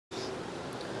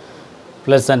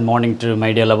Pleasant morning to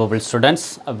my dear lovable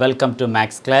students. Welcome to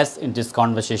Max class. In this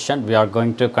conversation, we are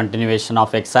going to continuation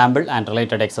of example and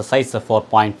related exercise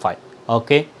 4.5.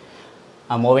 Okay,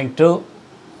 I'm moving to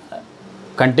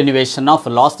continuation of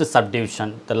last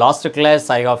subdivision. The last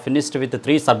class I have finished with the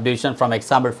 3 subdivision from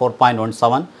example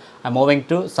 4.17. I'm moving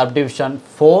to subdivision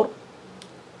 4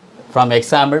 from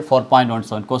example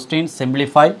 4.17. Question: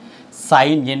 simplify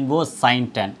sine inverse sine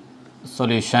 10.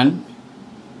 Solution.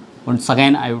 Once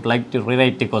again, I would like to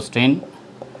rewrite the question.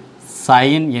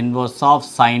 Sine inverse of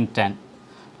sine 10.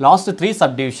 Last 3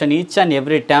 subdivision, each and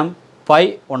every term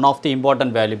pi one of the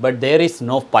important value, but there is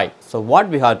no pi. So what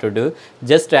we have to do,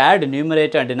 just add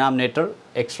numerator and denominator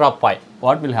extra pi.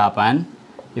 What will happen?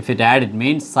 If it add, it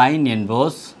means sine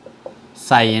inverse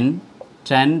sine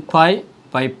 10 pi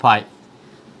by pi.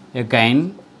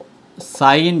 Again,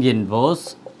 sine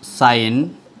inverse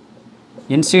sine,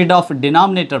 instead of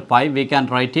denominator pi, we can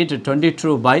write it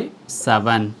 22 by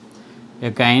 7.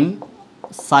 Again,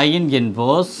 sine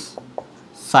inverse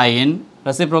sine,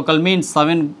 reciprocal means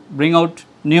 7, bring out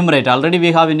numerator. Already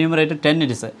we have a numerator 10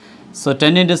 into 7. So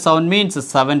 10 into 7 means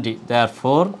 70.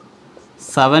 Therefore,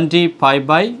 70 pi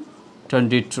by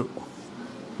 22.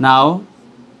 Now,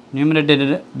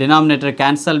 numerator denominator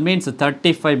cancel means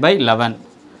 35 by 11.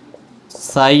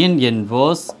 Sine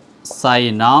inverse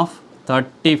sine of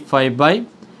 35 by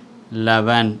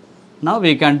 11. Now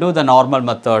we can do the normal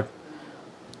method.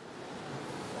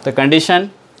 The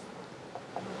condition: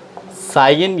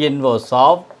 sine inverse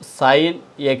of sine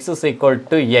x is equal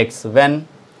to x when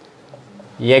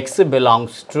x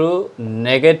belongs to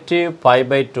negative pi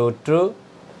by 2 to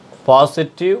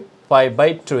positive pi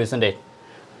by 2, isn't it?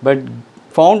 But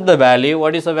found the value.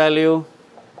 What is the value?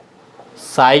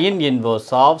 Sine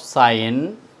inverse of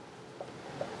sine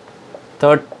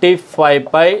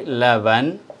 35 by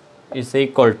 11 is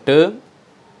equal to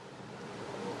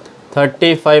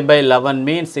 35 by 11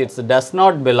 means it does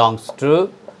not belongs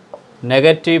to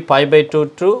negative pi by 2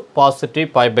 to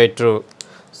positive pi by 2.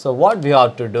 So what we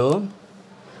have to do,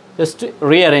 just to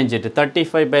rearrange it.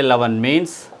 35 by 11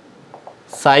 means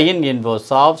sine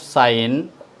inverse of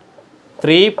sine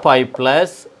 3 pi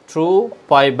plus 2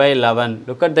 pi by 11.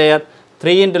 Look at there.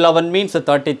 3 into 11 means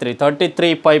 33.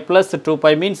 33 pi plus 2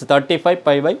 pi means 35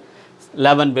 pi by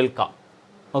 11 will come.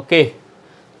 Okay.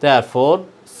 Therefore,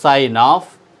 sine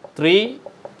of 3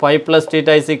 pi plus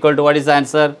theta is equal to, what is the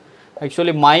answer?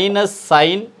 Actually, minus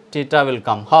sine theta will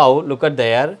come. How? Look at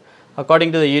there.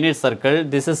 According to the unit circle,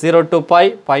 this is 0 to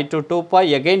pi, pi to 2 pi,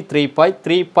 again 3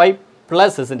 pi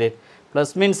plus, isn't it?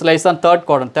 Plus means lies on third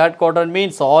quadrant. Third quadrant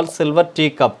means all silver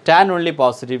teacup. Tan only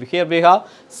positive. Here we have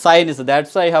sine is.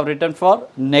 That's why I have written for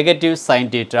negative sine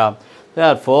theta.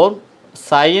 Therefore,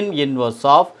 sine inverse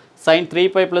of sine 3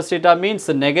 pi plus theta means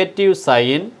negative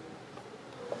sine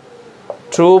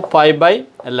 2 pi by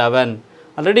 11.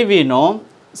 Already we know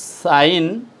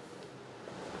sine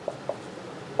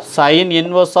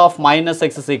inverse of minus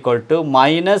x is equal to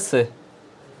minus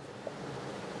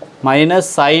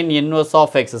sine inverse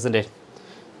of x, isn't it?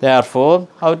 Therefore,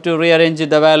 how to rearrange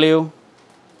the value?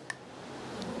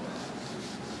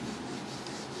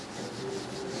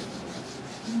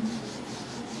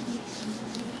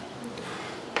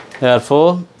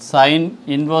 Therefore, sine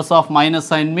inverse of minus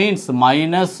sine means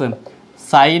minus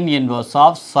sine inverse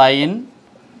of sine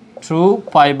 2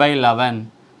 pi by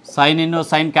 11. Sine inverse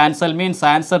sine cancel means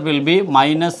answer will be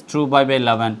minus 2 pi by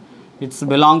 11. It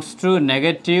belongs to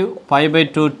negative pi by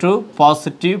 2 to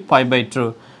positive pi by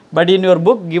 2. But in your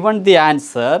book given the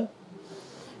answer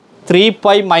 3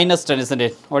 pi minus 10, isn't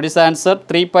it? What is the answer?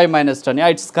 3 pi minus 10. Yeah,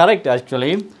 it's correct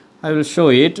actually. I will show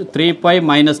it. 3 pi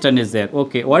minus 10 is there.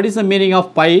 Okay. What is the meaning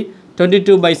of pi?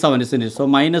 22 by 7, isn't it? So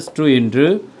minus 2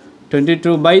 into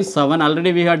 22 by 7.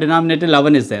 Already we have denominator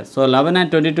 11 is there. So 11 and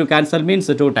 22 cancel means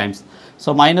 2 times.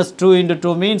 So minus 2 into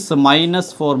 2 means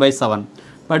minus 4 by 7.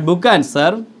 But book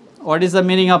answer, what is the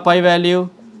meaning of pi value?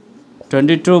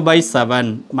 22 by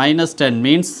 7 minus 10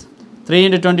 means 3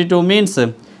 into 22 means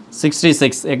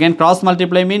 66. Again cross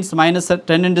multiply means minus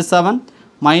 10 into 7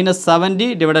 minus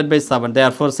 70 divided by 7.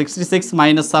 Therefore, 66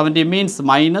 minus 70 means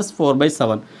minus 4 by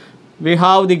 7. We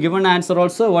have the given answer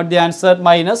also. What the answer?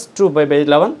 Minus 2 pi by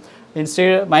 11.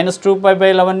 Instead, minus 2 pi by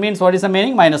 11 means what is the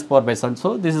meaning? Minus 4 by 7.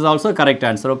 So, this is also correct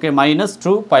answer. Okay, minus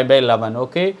 2 pi by 11.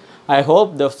 Okay, I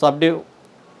hope the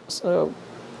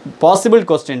possible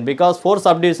question, because 4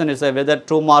 subdivision is whether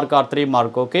 2 mark or 3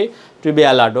 mark, okay, to be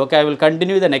allowed. Okay, I will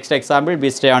continue the next example.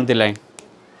 We stay on the line.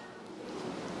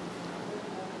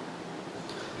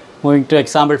 Moving to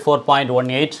example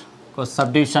 4.18,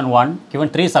 subdivision 1, given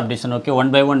 3 subdivision, okay, one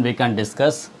by one we can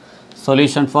discuss.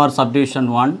 Solution for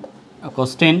subdivision 1,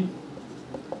 question: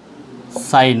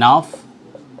 sine of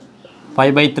pi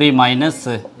by 3 minus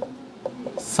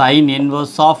sine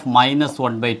inverse of minus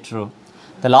 1 by 2.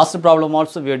 The last problem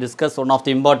also we have discussed one of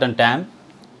the important term,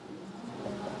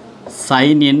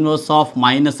 sine inverse of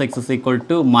minus x is equal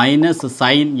to minus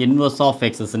sine inverse of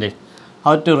x, isn't it?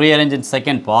 How to rearrange in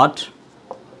second part?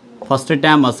 First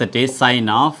term as it is sine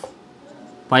of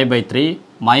pi by 3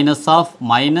 minus of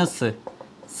minus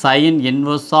sine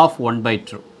inverse of 1 by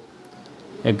 2.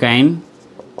 Again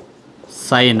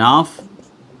sine of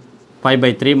pi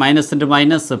by 3 minus into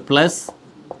minus plus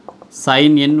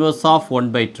sine inverse of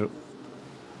 1 by 2.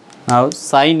 Now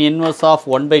sine inverse of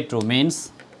 1 by 2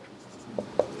 means,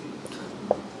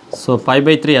 so pi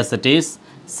by 3 as it is,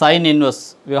 sine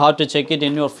inverse, you have to check it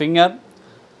in your finger,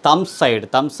 thumb side,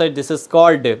 this is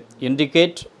called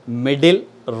indicate middle,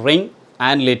 ring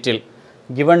and little,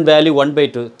 given value 1 by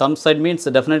 2, thumb side means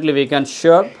definitely we can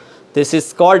sure this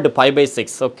is called pi by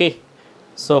 6, okay.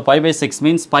 So pi by 6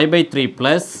 means pi by 3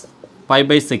 plus pi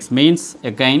by 6 means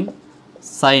again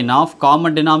sine of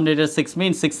common denominator 6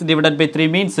 means 6 divided by 3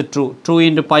 means 2. 2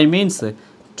 into pi means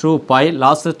 2 pi.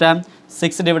 Last term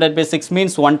 6 divided by 6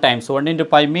 means 1 time. So 1 into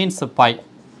pi means pi.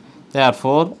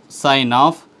 Therefore sine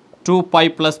of 2 pi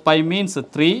plus pi means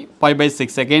 3 pi by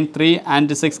 6. Again 3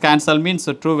 and 6 cancel means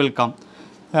 2 will come.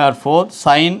 Therefore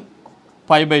sine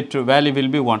pi by 2 value will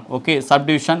be 1. Okay,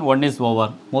 subdivision 1 is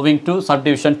over. Moving to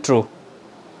subdivision 2.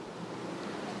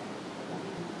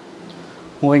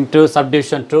 Moving to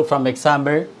subdivision 2 from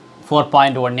example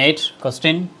 4.18.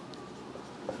 Question.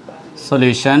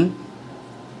 Solution.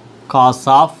 Cos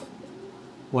of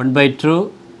 1 by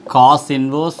 2 cos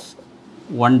inverse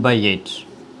 1 by 8.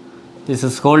 This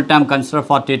is whole term considered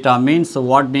for theta means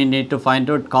what we need to find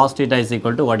out cos theta is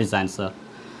equal to, what is answer?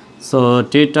 So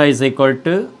theta is equal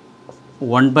to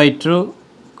 1 by 2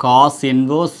 cos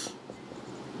inverse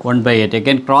 1 by 8.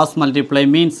 Again cross multiply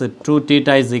means 2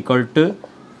 theta is equal to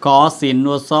cos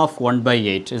inverse of 1 by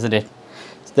 8, isn't it?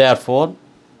 Therefore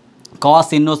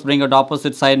cos inverse bring out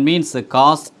opposite side means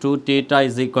cos 2 theta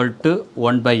is equal to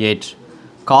 1 by 8.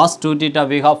 Cos 2 theta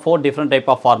we have 4 different type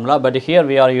of formula, but here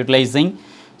we are utilizing,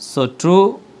 so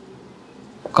 2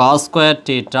 cos square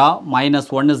theta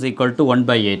minus 1 is equal to 1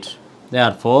 by 8.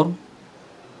 Therefore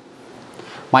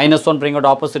minus 1 bring out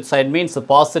opposite side means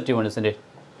positive 1, isn't it?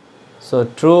 So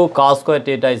 2 cos square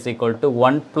theta is equal to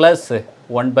 1 plus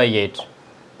 1 by 8.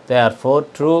 Therefore,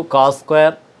 true cos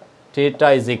square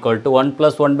theta is equal to 1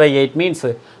 plus 1 by 8 means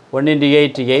 1 into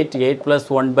 8, 8 plus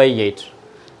 1 by 8.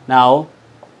 Now,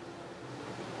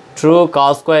 true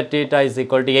cos square theta is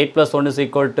equal to 8 plus 1 is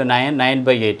equal to 9, 9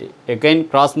 by 8. Again,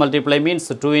 cross multiply means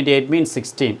 2 into 8 means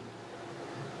 16.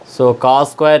 So,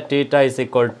 cos square theta is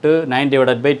equal to 9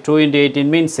 divided by 2 into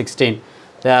 18 means 16.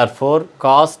 Therefore,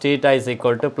 cos theta is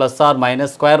equal to plus or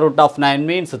minus square root of 9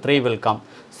 means 3 will come.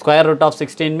 Square root of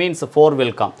 16 means 4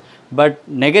 will come. But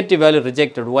negative value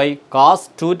rejected. Why? Cos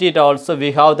 2 theta also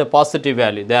we have the positive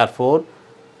value. Therefore,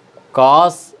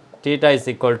 cos theta is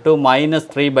equal to minus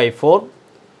 3 by 4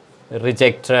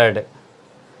 rejected.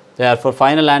 Therefore,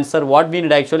 final answer what we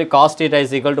need actually cos theta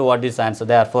is equal to what is answer.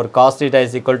 Therefore, cos theta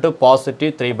is equal to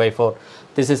positive 3 by 4.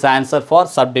 This is answer for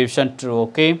subdivision 2.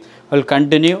 Okay. We will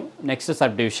continue next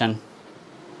subdivision.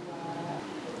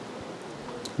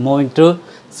 Moving to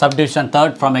subdivision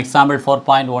 3rd from example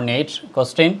 4.18.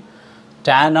 Question.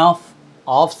 Tan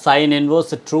of sine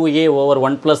inverse 2a over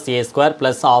 1 plus a square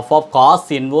plus half of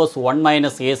cos inverse 1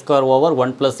 minus a square over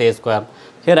 1 plus a square.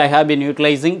 Here I have been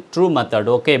utilizing true method.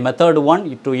 Okay. Method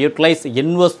 1 to utilize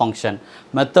inverse function.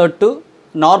 Method 2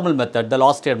 normal method, the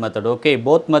last year method. Okay.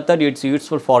 Both method it's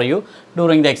useful for you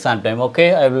during the exam time.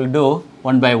 Okay. I will do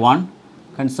one by one.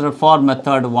 Consider for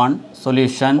method 1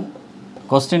 solution.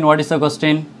 Question. What is the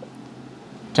question?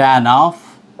 Tan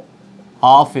of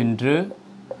half into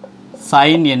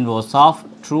sine inverse of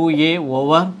 2a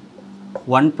over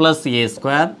 1 plus a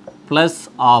square plus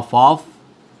half of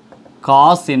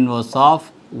cos inverse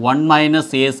of 1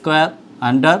 minus a square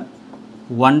under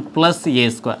 1 plus a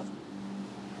square.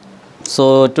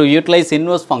 So, to utilize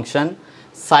inverse function,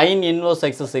 sine inverse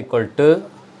x is equal to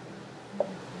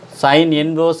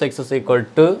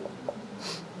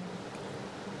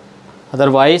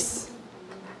otherwise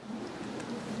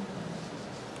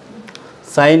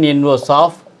sine inverse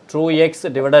of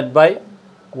 2x divided by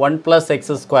 1 plus x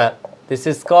square. This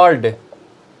is called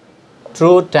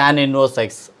true tan inverse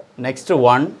x. Next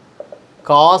one,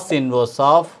 cos inverse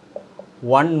of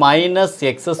 1 minus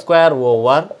x square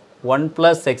over 1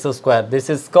 plus x square. This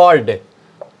is called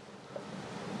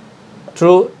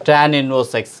true tan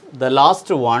inverse x. The last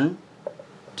one,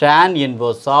 tan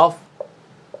inverse of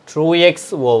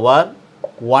 2x over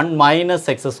 1 minus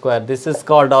x square. This is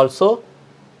called also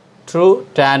true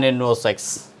tan inverse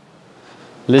x.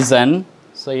 Listen,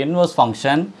 so inverse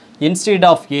function, instead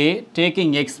of a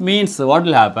taking x means what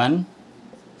will happen?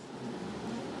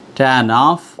 Tan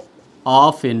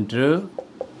of into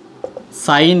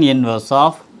sine inverse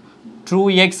of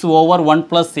 2x over 1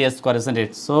 plus a square, isn't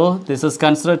it? So this is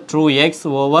considered 2x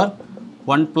over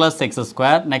 1 plus x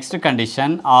square. Next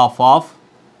condition of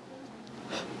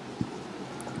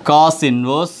cos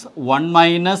inverse 1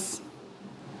 minus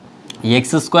x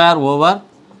square over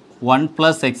 1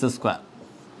 plus x square.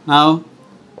 Now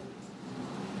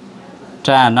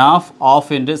tan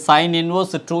of into sine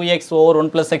inverse 2x over 1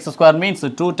 plus x square means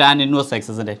 2 tan inverse x,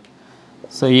 isn't it?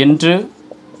 So into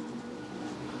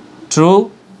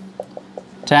 2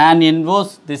 tan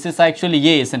inverse, this is actually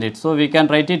a, isn't it? So we can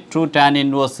write it 2 tan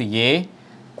inverse a,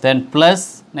 then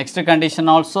plus next condition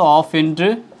also of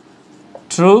into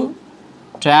 2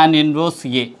 tan inverse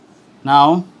a.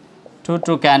 Now 2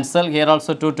 to cancel, here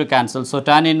also 2 to cancel. So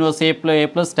tan inverse a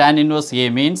plus tan inverse a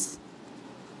means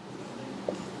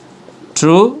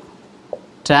 2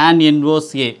 tan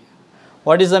inverse a.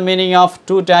 What is the meaning of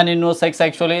 2 tan inverse x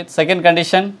actually? Second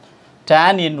condition,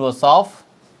 tan inverse of.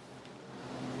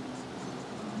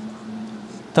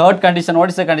 Third condition, what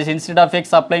is the condition? Instead of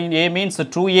x applying a means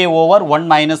 2a over 1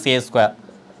 minus a square.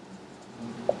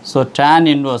 So tan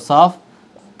inverse of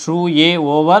 2a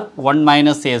over 1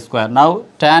 minus a square. Now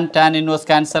tan inverse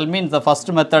cancel means the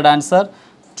first method answer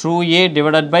 2a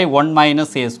divided by 1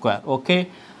 minus a square. Okay.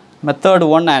 Method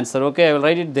 1 answer. Okay, I will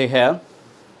write it there here.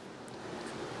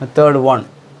 Method 1.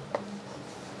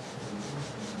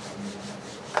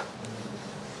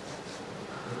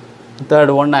 Method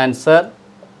 1 answer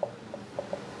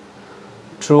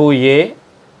 2a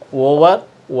over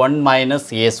 1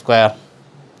 minus a square.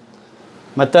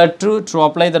 Method 2 to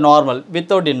apply the normal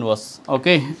without inverse.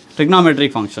 Okay,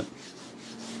 trigonometric function.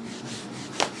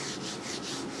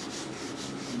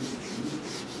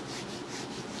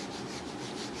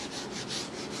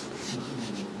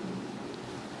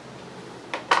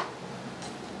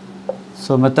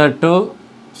 So method 2,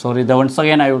 sorry, once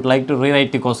again I would like to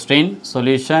rewrite the question.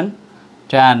 Solution,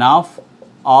 tan of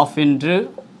into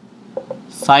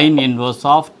sine inverse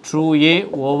of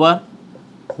 2a over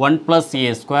 1 plus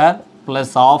a square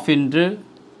plus of into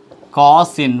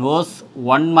cos inverse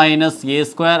 1 minus a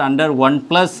square under 1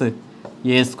 plus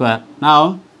a square.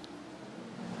 Now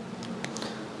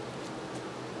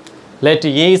let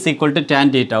a is equal to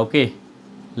tan theta. Okay,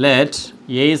 let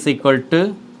a is equal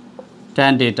to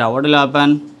tan theta. What will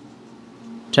happen?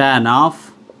 Tan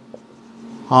of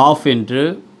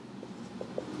into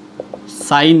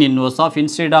sine inverse of,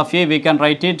 instead of a we can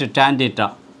write it tan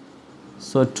theta.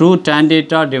 So 2 tan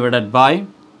theta divided by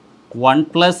 1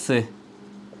 plus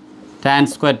tan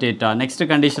square theta. Next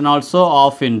condition also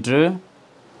of into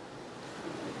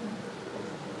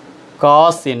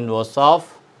cos inverse of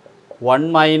 1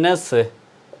 minus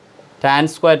tan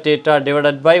square theta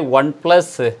divided by 1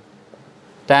 plus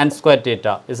tan square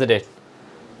theta, isn't it?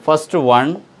 First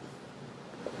one,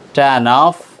 tan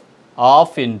of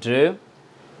into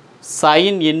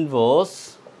sine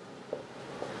inverse,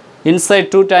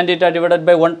 inside 2 tan theta divided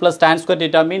by 1 plus tan square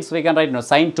theta means we can write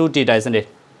sine 2 theta, isn't it?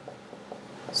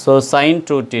 So sine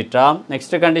 2 theta. Next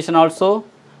condition also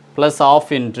plus of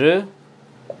into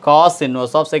cos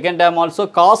inverse of, second term also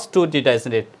cos 2 theta,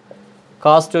 isn't it?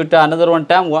 Cos 2 theta, another one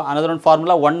term, another one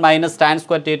formula 1 minus tan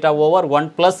square theta over 1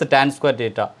 plus tan square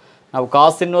theta. Now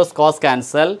cos inverse cos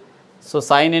cancel, so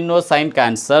sine inverse sine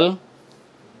cancel,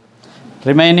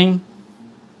 remaining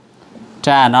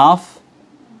tan of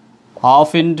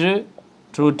into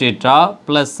 2 theta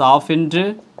plus of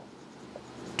into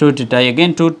 2 theta,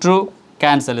 again 2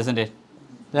 cancel, isn't it?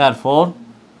 Therefore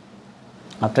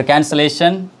after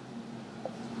cancellation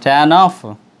tan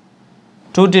of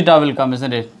 2 theta will come,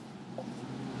 isn't it?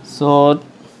 So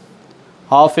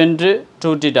half into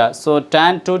 2 theta. So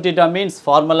tan 2 theta means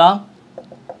formula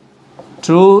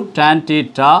 2 tan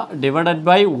theta divided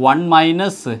by 1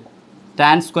 minus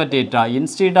tan square theta.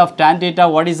 Instead of tan theta,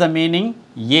 what is the meaning?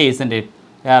 A, isn't it?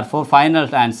 Therefore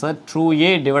final answer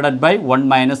 2a divided by 1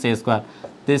 minus a square.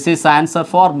 This is answer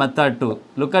for method 2.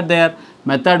 Look at there,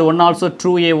 method 1 also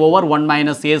 2a over 1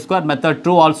 minus a square, method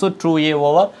 2 also 2a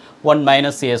over 1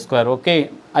 minus a square. Okay,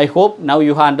 I hope now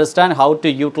you understand how to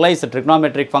utilize a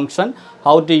trigonometric function,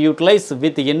 how to utilize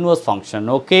with the inverse function.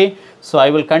 Okay, so I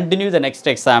will continue the next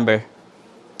example.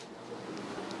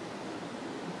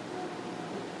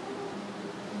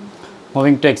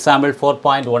 Moving to example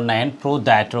 4.19, prove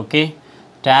that, okay,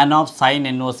 tan of sine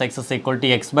inverse x is equal to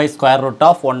x by square root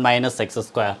of 1 minus x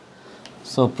square.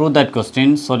 So prove that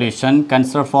question. Solution,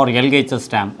 consider for LHS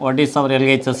term. What is our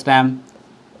LHS term?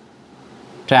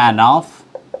 Tan of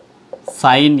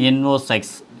sine inverse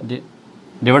x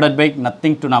divided by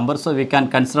nothing to number, so we can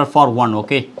consider for 1.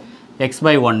 Okay, x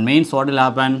by 1 means what will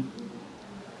happen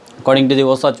according to the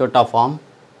Osa Chota form?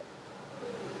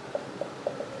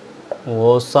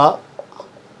 Osa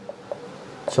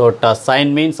Chota,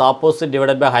 sine means opposite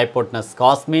divided by hypotenuse,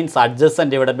 cos means adjacent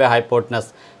divided by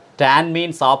hypotenuse, tan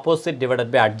means opposite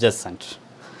divided by adjacent.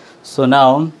 So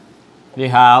now we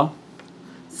have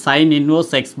sine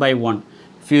inverse x by 1.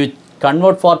 If you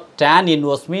convert for tan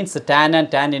inverse means tan and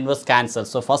tan inverse cancel.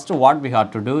 So first what we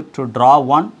have to do, to draw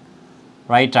one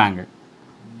right angle.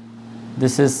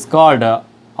 This is called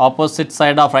opposite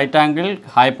side of right angle,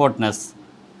 hypotenuse.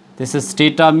 This is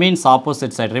theta means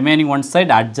opposite side, remaining one side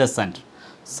adjacent.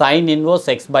 Sine inverse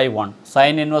x by 1.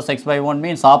 Sine inverse x by 1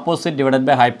 means opposite divided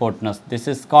by hypotenuse. This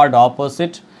is called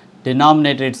opposite,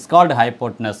 denominator it's called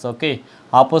hypotenuse. Okay,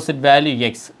 opposite value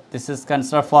x. This is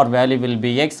considered for value will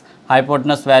be x,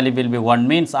 hypotenuse value will be 1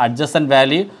 means adjacent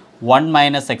value 1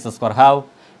 minus x square. How?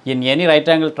 In any right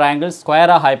angle triangle, square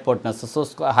of hypotenuse. So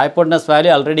hypotenuse value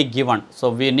already given.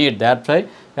 So we need, that's why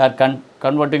we are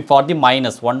converting for the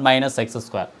minus 1 minus x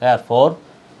square. Therefore,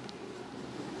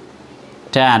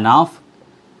 tan of,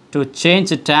 to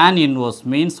change tan inverse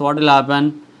means what will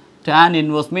happen? Tan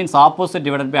inverse means opposite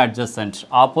divided by adjacent.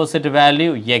 Opposite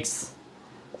value x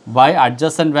by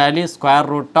adjacent value square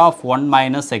root of 1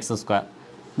 minus x square.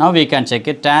 Now we can check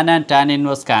it. Tan and tan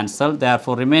inverse cancel.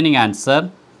 Therefore, remaining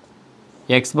answer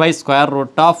x by square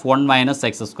root of 1 minus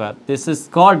x square. This is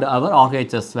called our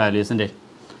RHS value, isn't it?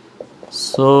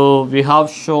 So we have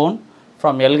shown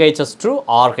from LHS to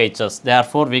RHS.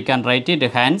 Therefore, we can write it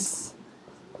hence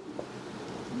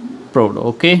proved.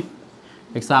 Okay.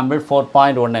 Example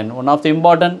 4.19. One of the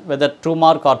important, whether 2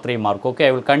 mark or 3 mark. Okay,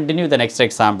 I will continue the next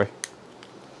example.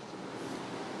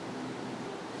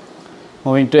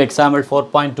 Moving to example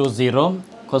 4.20.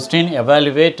 Question,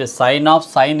 evaluate sine of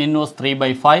sine inverse 3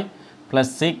 by 5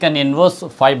 plus secant inverse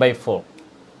 5 by 4.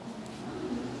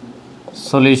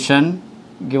 Solution,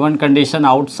 given condition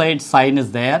outside sine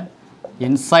is there,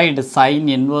 inside sine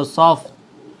inverse of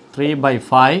 3 by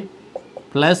 5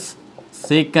 plus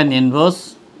secant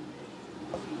inverse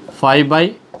 5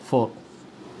 by 4.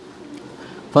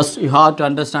 First you have to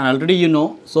understand, already you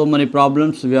know so many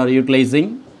problems we are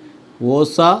utilizing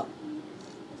Osa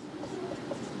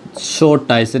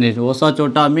Chota, isn't it? Osa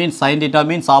Chota means sin theta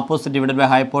means opposite divided by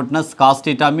hypotenuse, cos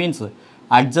theta means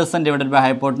adjacent divided by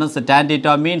hypotenuse, tan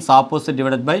theta means opposite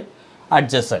divided by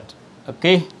adjacent.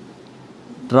 Okay,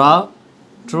 draw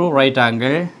true right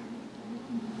angle.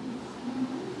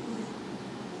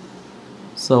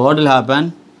 So what will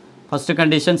happen? First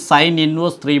condition, sine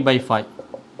inverse 3 by 5.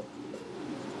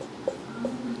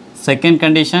 Second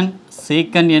condition,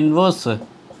 secant inverse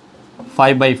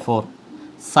 5 by 4.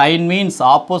 Sine means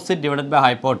opposite divided by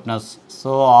hypotenuse.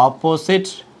 So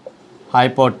opposite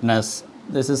hypotenuse.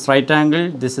 This is right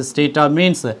angle. This is theta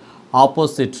means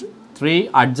opposite 3,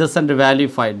 adjacent value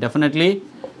 5. Definitely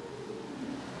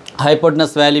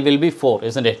hypotenuse value will be 4,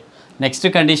 isn't it? Next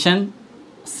condition,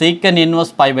 secant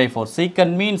inverse pi by 4.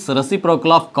 Secant means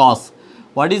reciprocal of cos.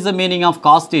 What is the meaning of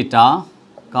cos theta?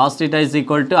 Cos theta is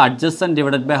equal to adjacent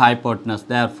divided by hypotenuse.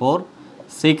 Therefore,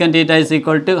 secant theta is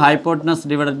equal to hypotenuse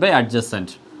divided by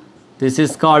adjacent. This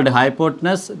is called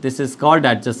hypotenuse. This is called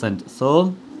adjacent.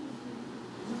 So,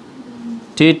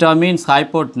 theta means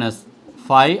hypotenuse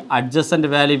 5, adjacent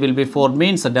value will be 4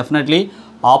 means definitely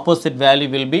opposite value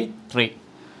will be 3.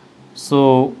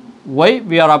 So, why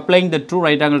we are applying the true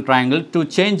right angle triangle? To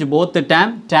change both the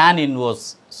tan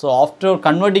inverse. So after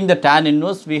converting the tan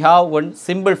inverse, we have one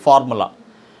simple formula.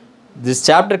 This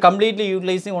chapter completely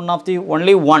utilizing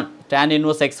only one tan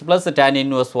inverse x plus tan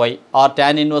inverse y, or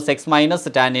tan inverse x minus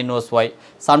tan inverse y.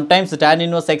 Sometimes tan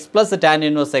inverse x plus tan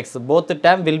inverse x, both the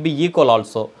term will be equal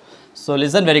also. So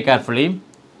listen very carefully.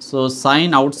 So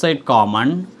sine outside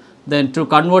common, then to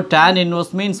convert tan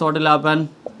inverse means what will happen?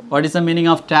 What is the meaning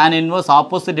of tan inverse?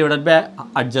 Opposite divided by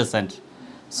adjacent.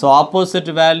 So opposite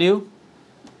value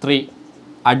 3,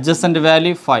 adjacent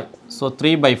value 5. So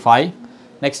 3 by 5.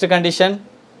 Next condition,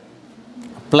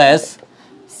 plus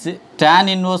tan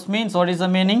inverse means what is the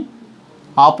meaning?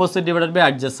 Opposite divided by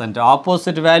adjacent.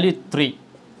 Opposite value 3.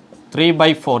 3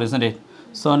 by 4, isn't it?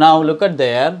 So now look at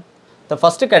there. The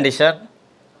first condition.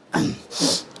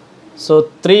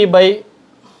 So 3 by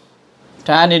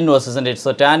tan inverse, isn't it?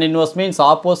 So tan inverse means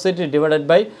opposite divided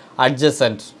by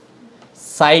adjacent.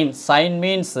 Sine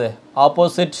means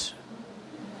opposite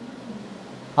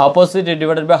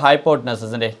divided by hypotenuse,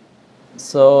 isn't it?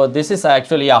 So this is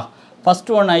actually, yeah, first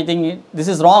one I think this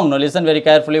is wrong. No, listen very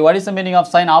carefully. What is the meaning of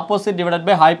sine? Opposite divided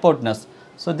by hypotenuse.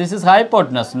 So this is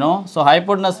hypotenuse, no? So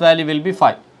hypotenuse value will be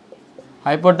 5.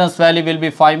 Hypotenuse value will be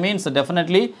 5 means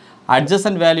definitely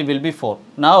adjacent value will be 4.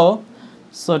 Now,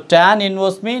 so tan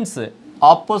inverse means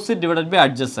opposite divided by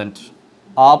adjacent.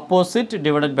 Opposite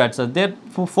divided by adjacent. There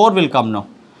 4 will come now.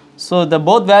 So, the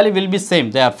both value will be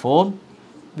same. Therefore,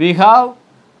 we have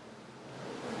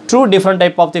two different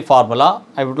type of the formula.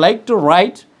 I would like to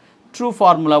write true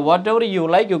formula. Whatever you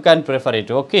like, you can prefer it.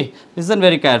 Okay. Listen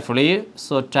very carefully.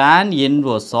 So, tan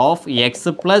inverse of x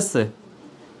plus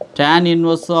tan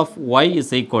inverse of y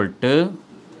is equal to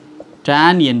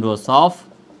tan inverse of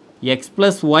x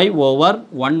plus y over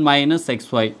 1 minus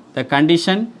xy. The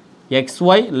condition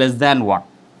xy less than 1,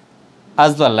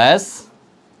 as well as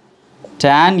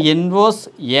tan inverse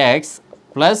x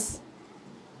plus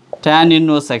tan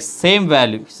inverse x, same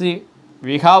value. See,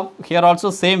 we have here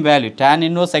also same value, tan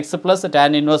inverse x plus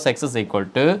tan inverse x is equal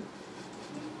to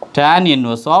tan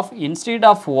inverse of, instead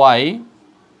of y,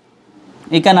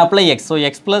 we can apply x. So,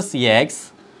 x plus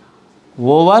x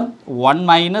over 1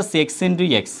 minus x into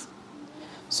x.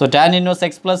 So, tan inverse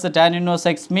x plus tan inverse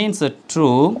x means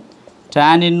true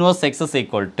tan inverse x is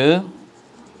equal to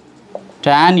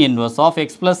tan inverse of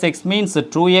x plus x means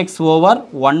 2x over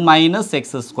 1 minus x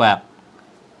square.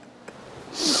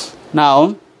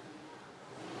 Now,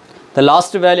 the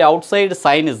last value outside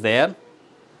sign is there.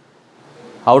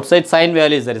 Outside sign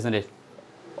value is there, isn't it?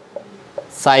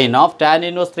 Sign of tan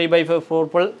inverse 3 by 4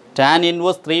 plus tan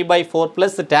inverse 3 by 4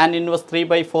 plus tan inverse 3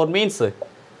 by 4 means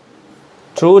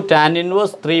true tan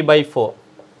inverse 3 by 4.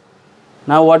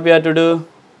 Now, what we have to do?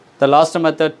 The last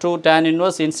method, true tan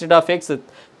inverse instead of x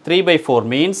 3 by 4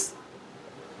 means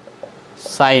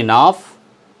sin of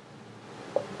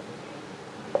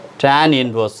tan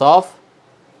inverse of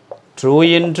true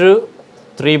into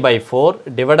 3 by 4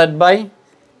 divided by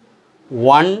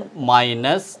 1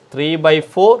 minus 3 by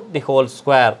 4 the whole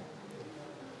square.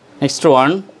 Next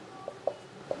one,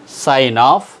 sin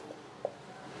of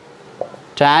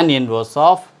tan inverse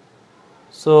of,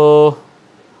 so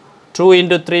 2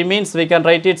 into 3 means we can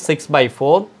write it 6 by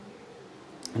 4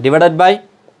 divided by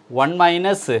 1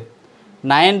 minus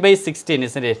 9 by 16,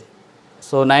 isn't it?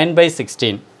 So, 9 by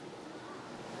 16.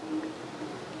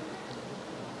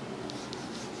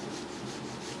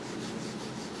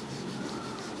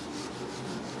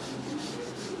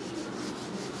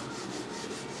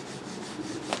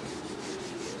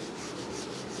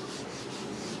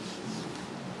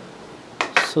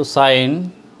 So,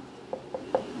 sin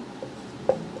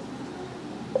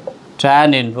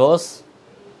tan inverse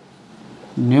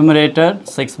numerator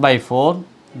 6 by 4,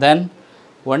 then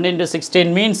 1 into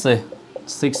 16 means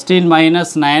 16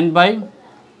 minus 9 by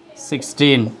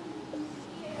 16.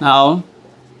 Now,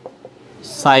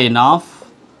 sin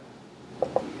of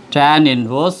tan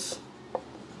inverse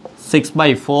 6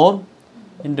 by 4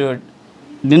 into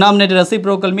denominator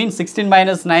reciprocal means 16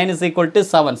 minus 9 is equal to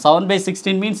 7. 7 by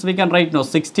 16 means we can write now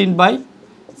 16 by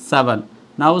 7.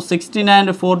 Now, 16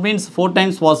 and 4 means 4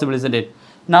 times possible, isn't it?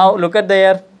 Now, look at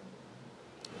there,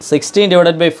 16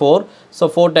 divided by 4. So,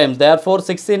 4 times. Therefore,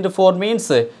 16 into 4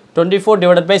 means 24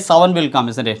 divided by 7 will come,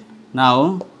 isn't it?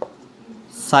 Now,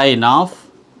 sin of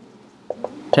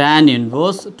tan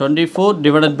inverse 24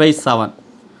 divided by 7.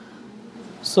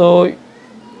 So,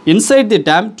 inside the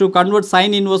term, to convert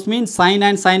sin inverse means sin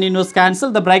and sin inverse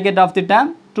cancel the bracket of the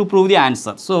term to prove the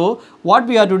answer. So, what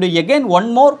we have to do again,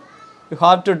 one more, you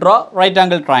have to draw right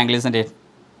angle triangle, isn't it?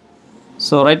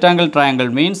 So, right angle triangle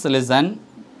means, listen,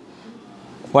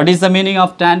 what is the meaning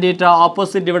of tan theta?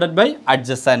 Opposite divided by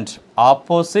adjacent.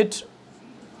 Opposite,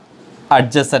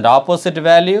 adjacent, opposite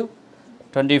value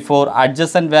 24,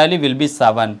 adjacent value will be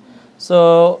 7.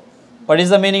 So, what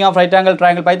is the meaning of right angle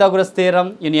triangle? Pythagoras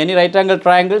theorem, in any right angle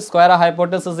triangle, square of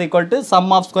hypotenuse is equal to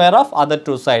sum of square of other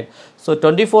two sides. So,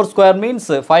 24 square means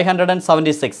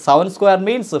 576, 7 square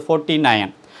means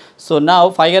 49. So, now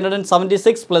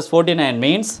 576 plus 49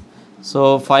 means,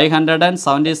 so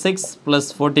 576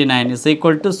 plus 49 is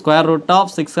equal to square root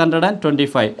of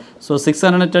 625. So,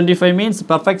 625 means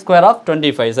perfect square of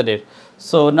 25, isn't it?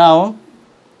 So, now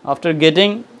after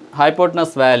getting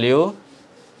hypotenuse value,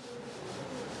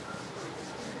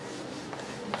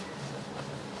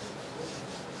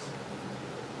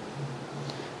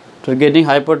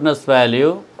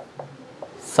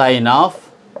 sin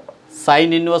of,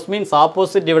 sin inverse means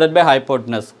opposite divided by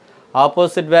hypotenuse.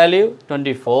 Opposite value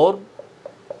 24,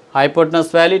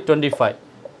 hypotenuse value 25.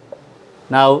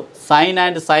 Now, sin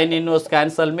and sin inverse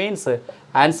cancel means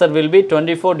answer will be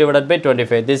 24 divided by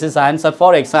 25. This is answer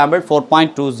for example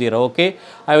 4.20. Okay.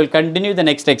 I will continue the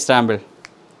next example.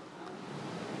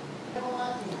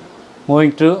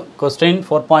 Moving to question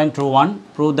 4.21,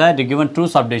 prove that the given true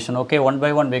subdivision. Okay, one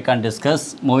by one we can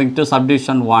discuss. Moving to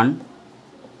subdivision 1,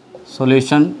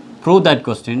 solution, prove that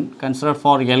question. Consider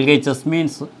for LHS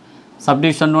means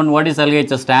Subdivision 1, what is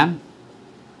LHS term?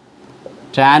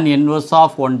 Tan inverse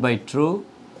of 1 by 2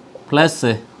 plus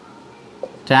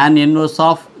tan inverse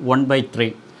of 1 by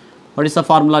 3. What is the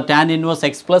formula? Tan inverse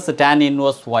x plus tan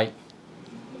inverse y.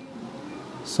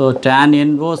 So, tan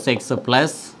inverse x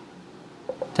plus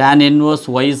tan inverse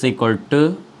y is equal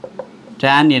to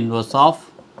tan inverse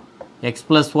of x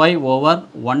plus y over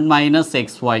 1 minus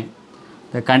xy.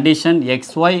 The condition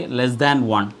xy less than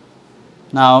 1.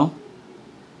 Now,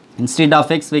 instead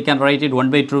of x we can write it 1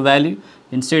 by 2 value.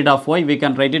 Instead of y we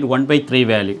can write it 1 by 3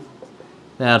 value.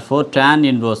 Therefore, tan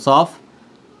inverse of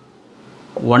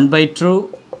 1 by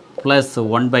 2 plus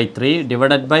 1 by 3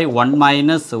 divided by 1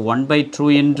 minus 1 by 2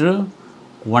 into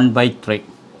 1 by 3.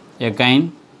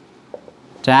 Again,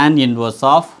 tan inverse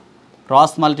of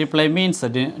cross multiply means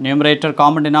numerator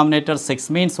common denominator 6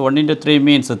 means 1 into 3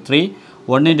 means 3,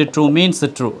 1 into 2 means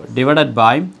 2 divided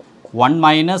by 1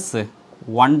 minus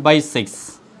 1 by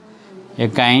 6.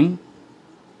 Again,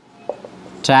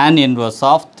 tan inverse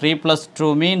of 3 plus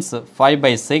 2 means 5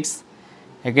 by 6.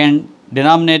 Again,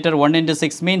 denominator 1 into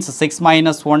 6 means 6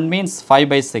 minus 1 means 5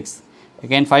 by 6.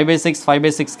 Again, 5 by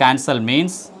 6 cancel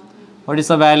means, what is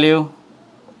the value?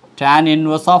 Tan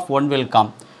inverse of 1 will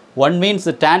come. 1 means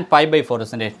tan pi by 4,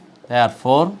 isn't it?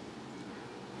 Therefore,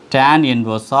 tan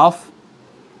inverse of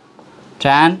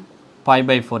tan pi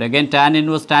by 4. Again, tan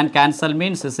inverse tan cancel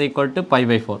means is equal to pi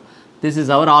by 4. This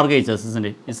is our RHS, isn't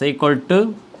it? Is equal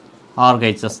to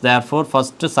RHS. Therefore,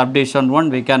 first subdivision 1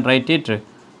 we can write it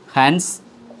hence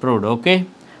proved. Okay.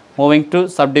 Moving to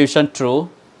subdivision 2.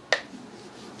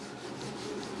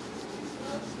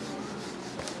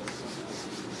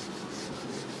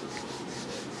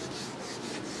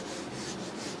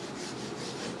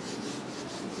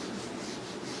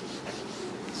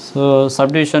 So,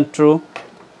 subdivision 2,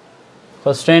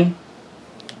 question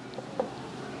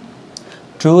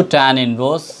 2 tan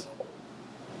inverse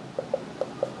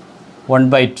 1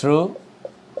 by 2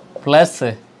 plus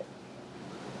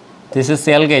this is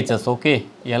LHS, okay,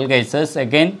 LHS.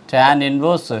 Again tan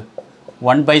inverse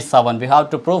 1 by 7. We have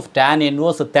to prove tan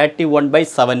inverse 31 by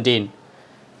 17.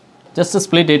 Just to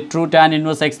split it, true tan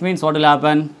inverse x means what will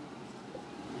happen?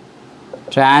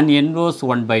 Tan inverse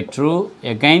 1 by 2,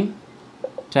 again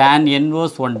tan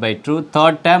inverse 1 by 2,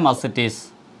 third term as it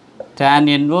is, tan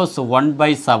inverse 1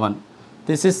 by 7.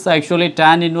 This is actually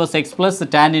tan inverse x plus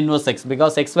tan inverse x,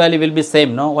 because x value will be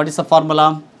same, no? What is the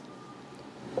formula?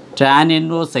 Tan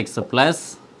inverse x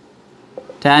plus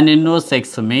tan inverse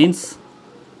x means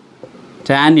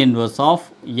tan inverse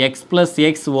of x plus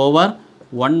x over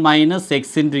 1 minus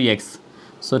x into x.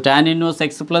 So, tan inverse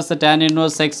x plus tan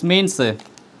inverse x means,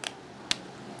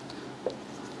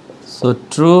 so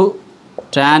true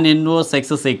tan inverse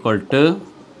x is equal to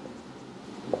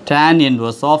tan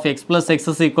inverse of x plus x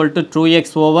is equal to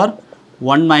 2x over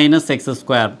 1 minus x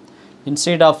square.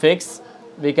 Instead of x,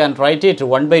 we can write it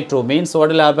 1 by 2 means what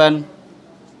will happen?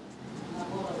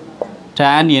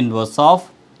 Tan inverse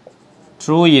of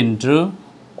 2 into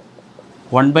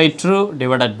 1 by 2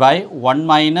 divided by 1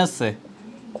 minus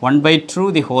 1 by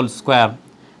 2 the whole square.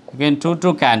 Again 2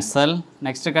 cancel.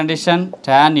 Next condition,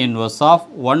 tan inverse of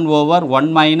 1 over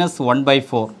 1 minus 1 by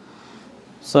 4.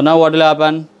 So, now what will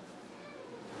happen?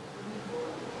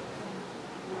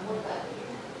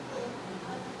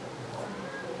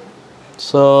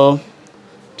 So,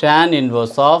 tan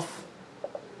inverse of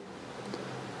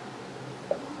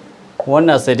 1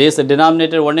 as it is,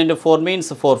 denominator 1 into 4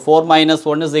 means 4. 4 minus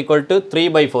 1 is equal to 3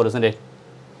 by 4, isn't it?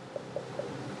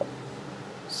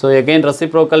 So, again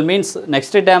reciprocal means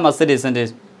next term as it is, isn't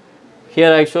it?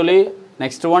 Here actually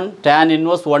next one tan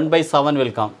inverse 1 by 7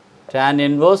 will come. Tan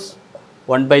inverse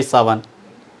 1 by 7.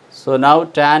 So, now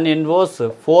tan inverse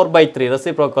 4 by 3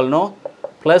 reciprocal, no,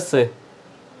 plus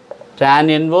tan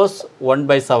inverse 1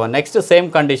 by 7. Next same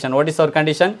condition. What is our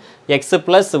condition? X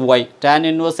plus y. Tan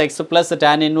inverse x plus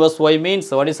tan inverse y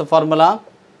means what is the formula?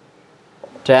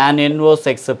 Tan inverse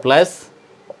x plus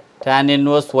tan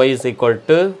inverse y is equal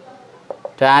to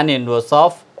tan inverse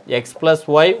of x plus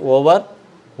y over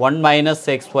 1 minus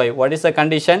xy. What is the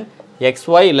condition?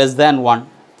 Xy less than 1.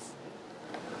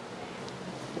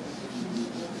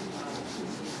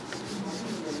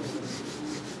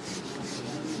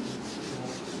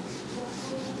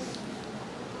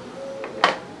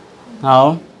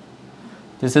 Now,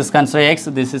 this is considered x,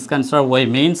 this is considered y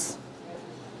means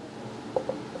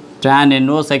tan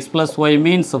inverse x plus y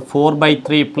means 4 by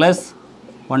 3 plus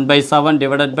 1 by 7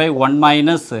 divided by 1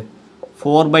 minus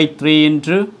 4 by 3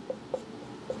 into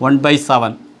 1 by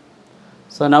 7.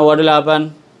 So, now what will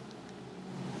happen?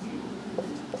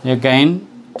 Again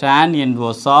tan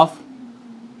inverse of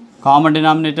Common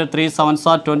denominator 3 7s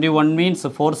are 21 means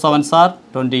 4 7s are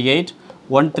 28.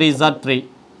 1 3s are 3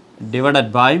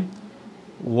 divided by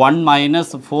 1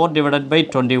 minus 4 divided by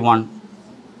 21.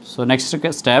 So next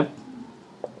step,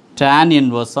 tan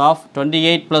inverse of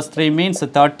 28 plus 3 means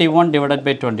 31 divided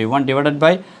by 21 divided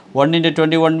by 1 into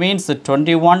 21 means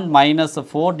 21 minus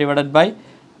 4 divided by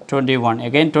 21.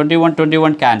 Again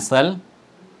 21 cancel.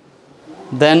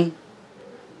 Then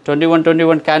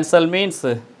 21 cancel means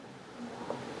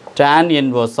tan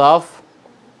inverse of,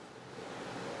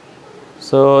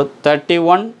 so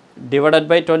 31 divided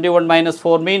by 21 minus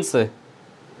 4 means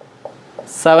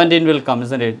 17 will come,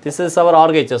 isn't it? This is our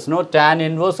RHS, no? Tan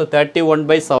inverse 31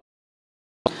 by 7.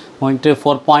 Going to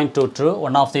 4.22,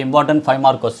 one of the important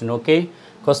 5-mark question, okay?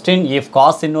 Question, if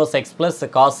cos inverse x plus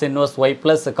cos inverse y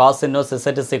plus cos inverse z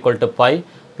is equal to pi,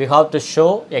 we have to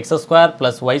show x square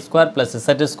plus y square plus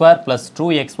z square plus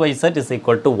 2xyz is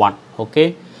equal to 1,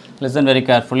 okay? Listen very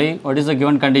carefully. What is the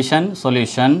given condition?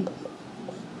 Solution,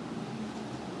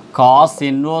 cos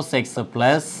inverse x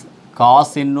plus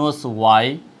cos inverse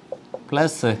y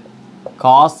plus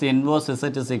cos inverse z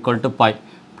is equal to pi,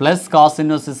 plus cos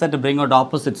inverse z bring out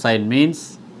opposite side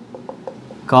means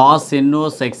cos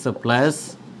inverse x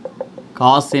plus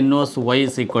cos inverse y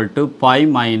is equal to pi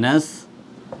minus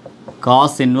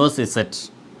cos inverse z.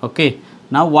 Okay,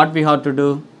 now what we have to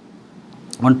do?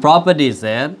 One property is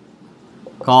there,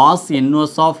 cos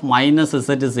inverse of minus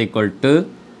z is equal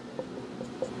to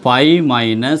pi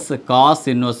minus cos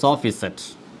inverse of z.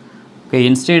 Okay,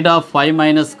 instead of pi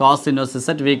minus cos inverse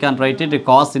z, we can write it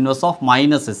cos inverse of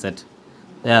minus z.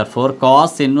 Therefore,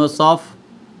 cos inverse of,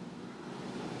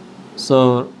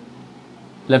 so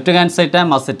left hand side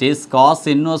term as it is, cos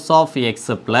inverse of x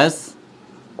plus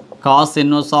cos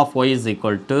inverse of y is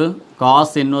equal to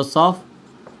cos inverse of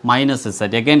minus z.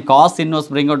 Again, cos inverse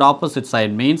bring out opposite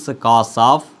side means cos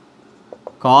of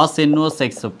cos inverse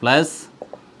x plus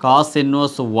cos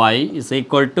inverse y is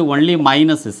equal to only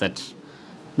minus z.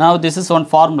 Now, this is one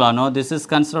formula, no? This is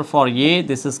considered for A,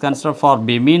 this is considered for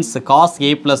B, means cos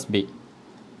A plus B.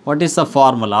 What is the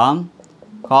formula?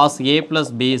 Cos A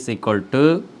plus B is equal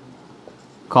to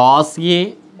cos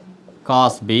A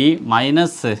cos B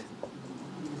minus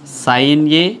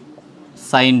sin A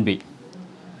sin B.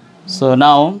 So,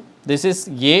 now this is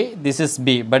A, this is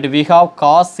B, but we have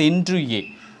cos into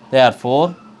A.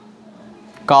 Therefore,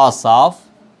 cos of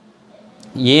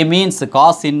A means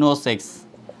cos inverse x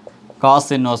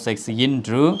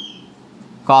into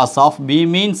cos of B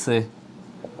means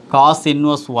cos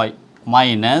inverse y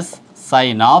minus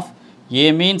sin of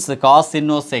A means cos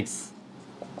inverse x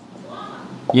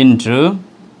into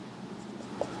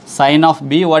sin of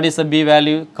B. What is the B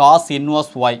value? Cos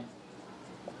inverse y.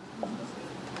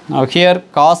 Now here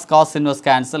cos inverse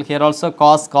cancel, here also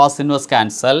cos inverse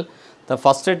cancel. The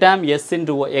first term x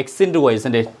into y,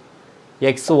 isn't it?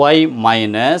 xy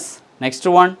minus, next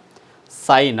one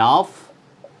sin of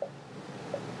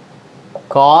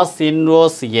cos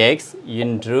inverse x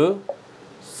into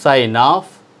sin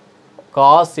of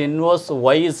cos inverse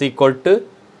y is equal to,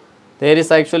 there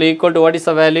is actually equal to, what is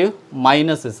the value?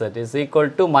 Minus z is equal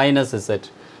to minus z.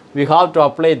 We have to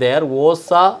apply there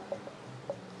osa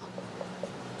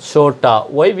shota.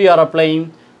 Why we are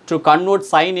applying? To convert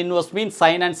sin inverse means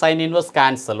sin and sin inverse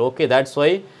cancel. Okay, that's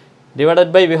why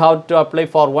divided by we have to apply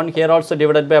for 1. Here also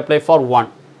divided by apply for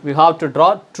 1. We have to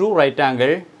draw true right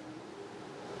angle.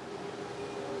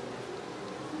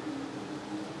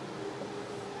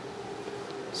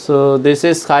 So, this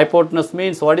is hypotenuse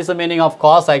means, what is the meaning of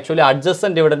cos? Actually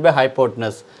adjacent divided by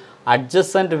hypotenuse.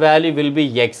 Adjacent value will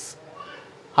be x.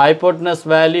 Hypotenuse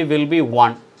value will be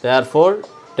 1. Therefore,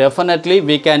 definitely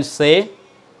we can say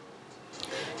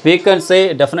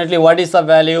definitely what is the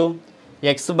value?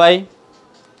 X by,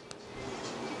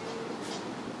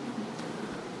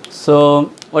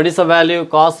 so what is the value?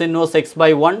 Cos inverse x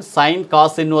by 1 sin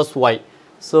cos inverse y.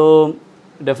 So,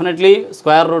 definitely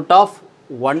square root of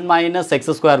 1 minus x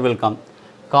square will come.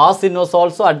 Cos inverse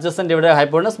also adjacent divided by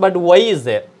hypotenuse, but y is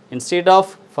there. Instead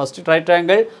of first right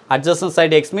triangle, adjacent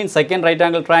side x means second right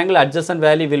angle triangle, adjacent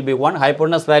value will be 1,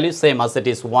 hypotenuse value same as it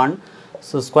is 1.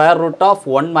 So, square root of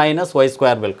 1 minus y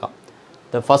square will come.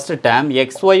 The first term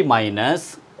xy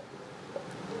minus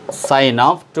sin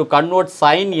of, to convert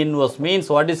sin inverse means,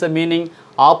 what is the meaning?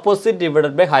 Opposite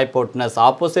divided by hypotenuse,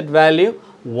 opposite value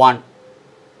 1.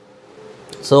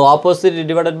 So, opposite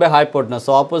divided by hypotenuse,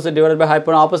 so opposite divided by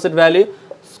hypotenuse, opposite value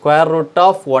square root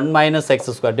of 1 minus x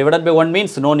square, divided by 1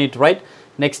 means no need to write.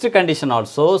 Next condition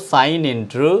also sin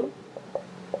into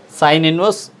sin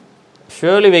inverse,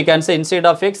 surely we can say instead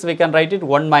of x we can write it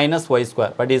 1 minus y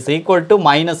square, but is equal to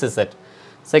minus z.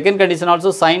 Second condition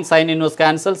also sin inverse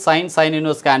cancel. Sin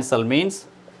inverse cancel means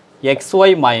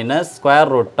xy minus square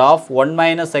root of 1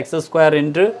 minus x square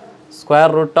into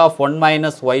square root of 1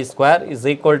 minus y square is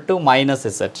equal to minus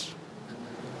z.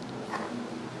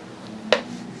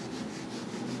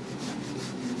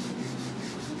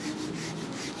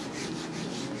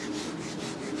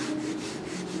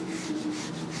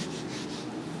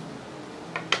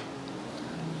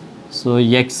 So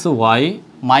xy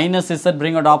minus z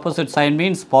bring out opposite sign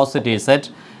means positive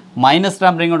z. Minus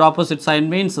term bring out opposite sign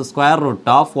means square root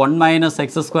of 1 minus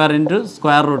x square into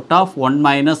square root of 1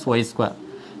 minus y square.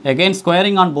 Again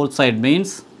squaring on both sides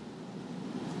means,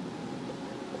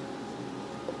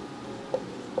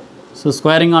 so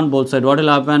squaring on both sides, what will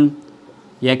happen?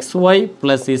 Xy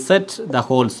plus z the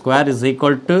whole square is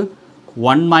equal to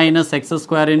 1 minus x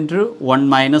square into 1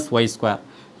 minus y square.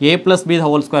 A plus b the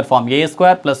whole square form a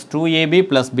square plus 2ab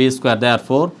plus b square.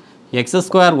 Therefore, x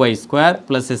square y square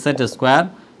plus z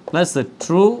square plus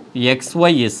true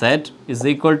xy z is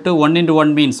equal to 1 into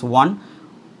 1 means 1,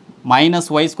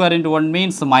 minus y square into 1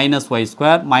 means minus y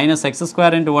square, minus x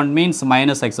square into 1 means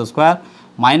minus x square,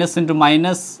 minus into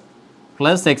minus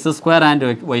plus x square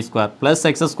and y square, plus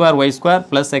x square y square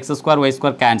plus x square y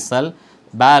square cancel,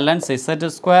 balance z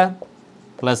square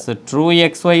plus true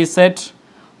xy z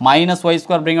minus y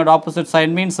square bring out opposite side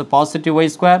means positive y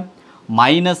square,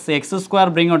 minus x square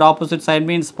bring out opposite side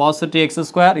means positive x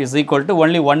square is equal to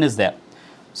only 1 is there.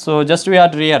 So just we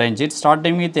have to rearrange it,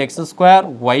 starting with x square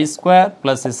y square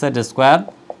plus z square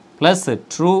plus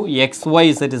true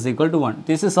xy z is equal to 1.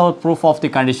 This is our proof of the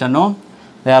condition, no?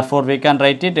 Therefore, we can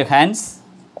write it hence.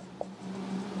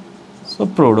 So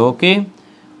proved, okay.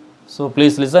 So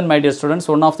please listen, my dear students,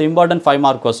 one of the important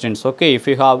 5-mark questions, okay. If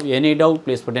you have any doubt,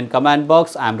 please put in comment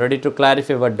box. I am ready to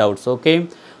clarify your doubts, okay.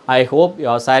 I hope you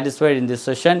are satisfied in this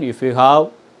session. If you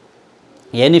have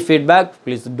any feedback,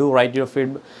 please do write your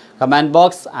comment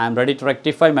box. I am ready to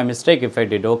rectify my mistake if I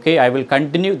did, okay. I will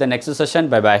continue the next session.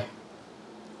 Bye bye.